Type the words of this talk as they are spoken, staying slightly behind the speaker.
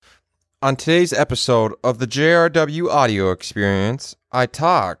On today's episode of the Jrdubuuu Audio Experience, I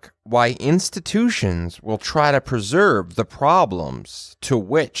talk why institutions will try to preserve the problems to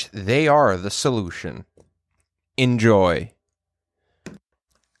which they are the solution. Enjoy.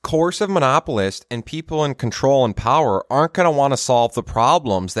 Coercive monopolists and people in control and power aren't going to want to solve the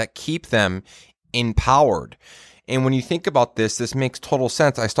problems that keep them empowered. And when you think about this makes total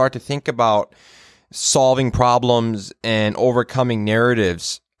sense. I start to think about solving problems and overcoming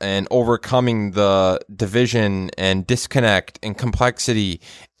narratives and overcoming the division and disconnect and complexity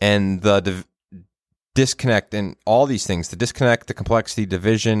and the disconnect and all these things, the disconnect, the complexity,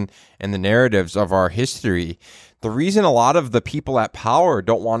 division, and the narratives of our history. The reason a lot of the people at power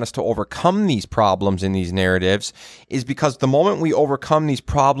don't want us to overcome these problems and these narratives is because the moment we overcome these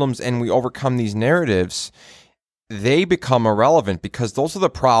problems and we overcome these narratives, they become irrelevant because those are the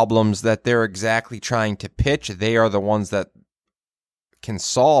problems that they're exactly trying to pitch. They are the ones that can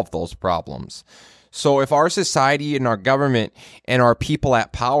solve those problems. So if our society and our government and our people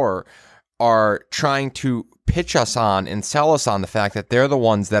at power are trying to pitch us on and sell us on the fact that they're the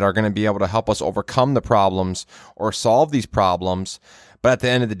ones that are going to be able to help us overcome the problems or solve these problems, but at the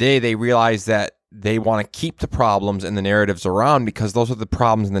end of the day, they realize that they want to keep the problems and the narratives around because those are the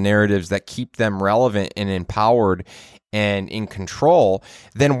problems and the narratives that keep them relevant and empowered and in control,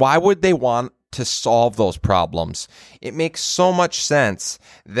 then why would they want to solve those problems? It makes so much sense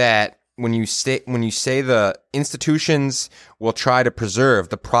that when you say the institutions will try to preserve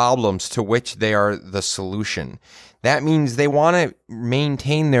the problems to which they are the solution, that means they want to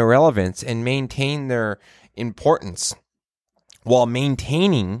maintain their relevance and maintain their importance while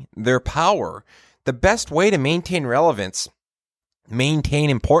maintaining their power. The best way to maintain relevance, maintain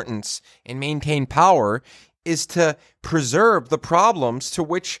importance, and maintain power is to preserve the problems to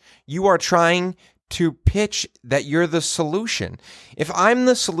which you are trying to pitch that you're the solution. If I'm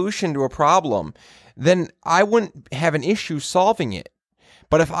the solution to a problem, then I wouldn't have an issue solving it.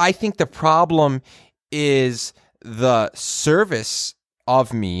 But if I think the problem is the service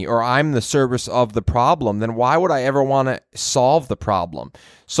of me, or I'm the service of the problem, then why would I ever want to solve the problem?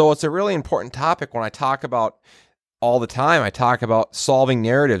 So it's a really important topic when I talk about all the time. I talk about solving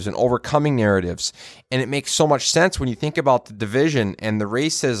narratives and overcoming narratives. And it makes so much sense when you think about the division and the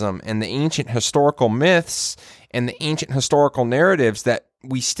racism and the ancient historical myths and the ancient historical narratives that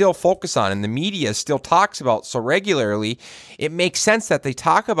we still focus on and the media still talks about so regularly. It makes sense that they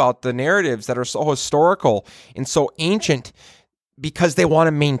talk about the narratives that are so historical and so ancient because they want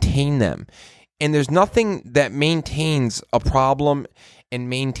to maintain them. And there's nothing that maintains a problem and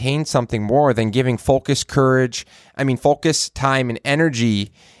maintain something more than giving focus, time and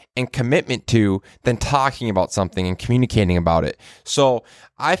energy and commitment to than talking about something and communicating about it. So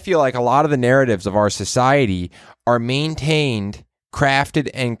I feel like a lot of the narratives of our society are maintained, crafted,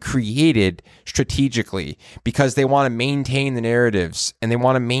 and created strategically because they want to maintain the narratives and they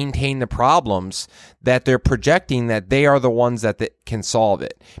want to maintain the problems that they're projecting that they are the ones that can solve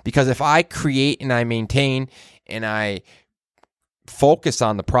it. Because if I create and I maintain and I focus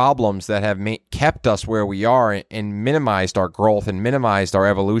on the problems that have kept us where we are and minimized our growth and minimized our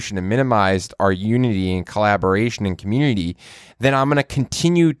evolution and minimized our unity and collaboration and community, then I'm going to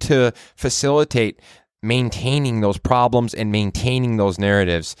continue to facilitate maintaining those problems and maintaining those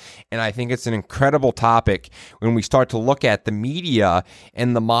narratives. And I think it's an incredible topic when we start to look at the media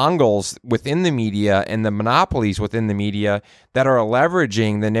and the Mongols within the media and the monopolies within the media that are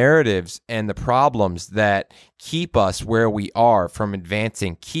leveraging the narratives and the problems that keep us where we are from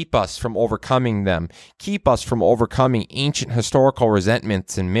advancing, keep us from overcoming them, keep us from overcoming ancient historical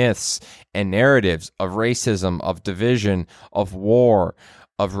resentments and myths and narratives of racism, of division, of war,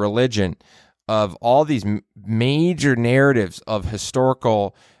 of religion, of all these major narratives of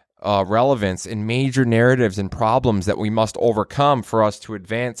historical relevance and major narratives and problems that we must overcome for us to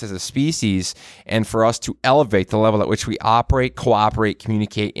advance as a species and for us to elevate the level at which we operate, cooperate,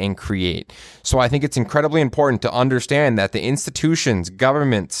 communicate, and create. So I think it's incredibly important to understand that the institutions,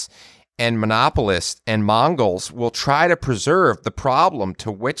 governments, and monopolists and Mongols will try to preserve the problem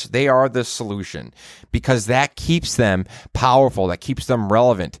to which they are the solution because that keeps them powerful, that keeps them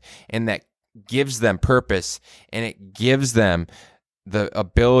relevant, and that gives them purpose, and it gives them the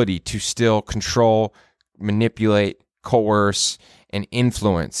ability to still control, manipulate, coerce, and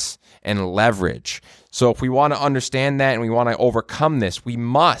influence and leverage. So if we want to understand that and we want to overcome this, we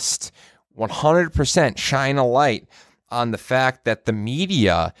must 100% shine a light on the fact that the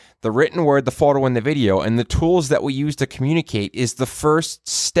media, the written word, the photo, and the video, and the tools that we use to communicate is the first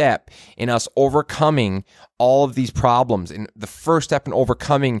step in us overcoming all of these problems, and the first step in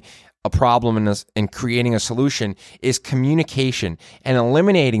overcoming a problem and creating a solution is communication and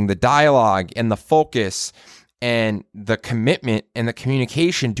eliminating the dialogue and the focus and the commitment and the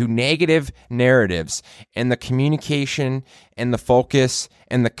communication to negative narratives, and the communication and the focus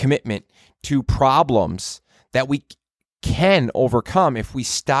and the commitment to problems that we can overcome if we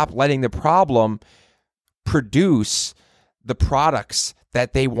stop letting the problem produce the products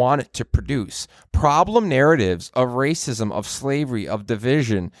that they want it to produce. Problem narratives of racism, of slavery, of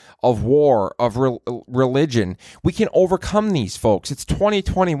division, of war, of religion. We can overcome these, folks. It's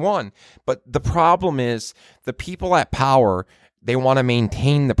 2021. But the problem is the people at power, they want to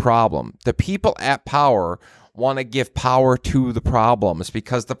maintain the problem. The people at power want to give power to the problems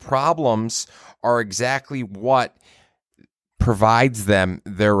because the problems are exactly what provides them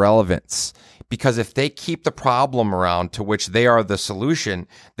their relevance. Because if they keep the problem around to which they are the solution,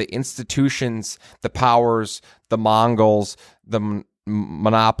 the institutions, the powers, the Mongols, the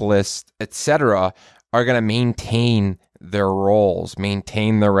monopolists, etc., are going to maintain their roles,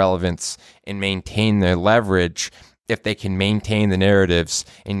 maintain their relevance, and maintain their leverage if they can maintain the narratives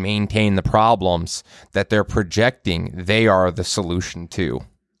and maintain the problems that they're projecting they are the solution to.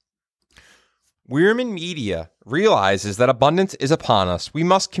 Weirman Media realizes that abundance is upon us. We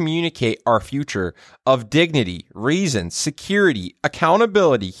must communicate our future of dignity, reason, security,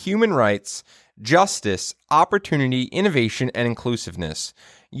 accountability, human rights, justice, opportunity, innovation, and inclusiveness,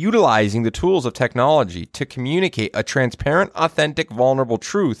 utilizing the tools of technology to communicate a transparent, authentic, vulnerable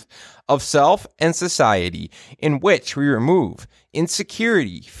truth of self and society in which we remove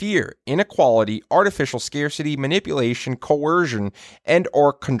insecurity, fear, inequality, artificial scarcity, manipulation, coercion, and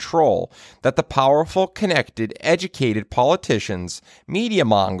or control that the powerful, connected, educated politicians, media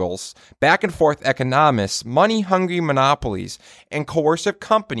mongols, back and forth economists, money-hungry monopolies, and coercive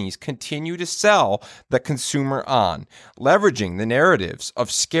companies continue to sell the consumer on, leveraging the narratives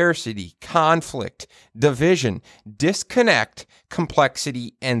of scarcity, conflict, division, disconnect,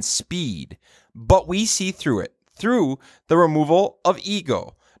 complexity, and speed. But we see through it, through the removal of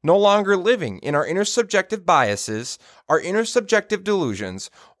ego, no longer living in our inner subjective biases, our inner subjective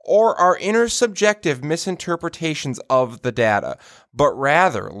delusions, or our inner subjective misinterpretations of the data, but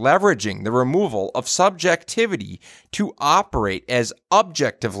rather leveraging the removal of subjectivity to operate as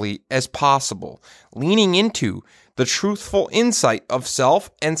objectively as possible, leaning into the truthful insight of self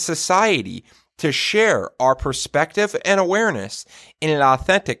and society to share our perspective and awareness in an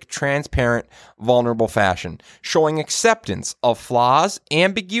authentic, transparent, vulnerable fashion, showing acceptance of flaws,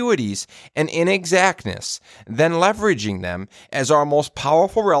 ambiguities, and inexactness, then leveraging them as our most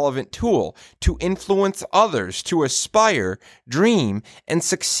powerful relevant tool to influence others to aspire, dream, and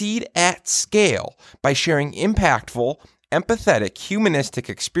succeed at scale by sharing impactful, empathetic, humanistic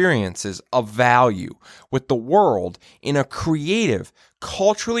experiences of value with the world in a creative,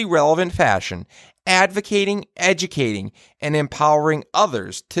 culturally relevant fashion, advocating, educating, and empowering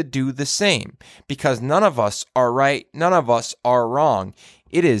others to do the same. Because none of us are right, none of us are wrong.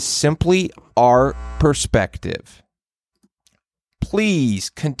 It is simply our perspective. Please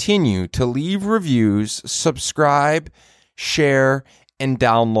continue to leave reviews, subscribe, share, and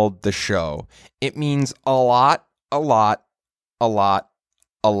download the show. It means a lot, a lot, a lot,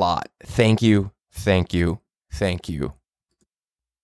 a lot. Thank you, thank you, thank you.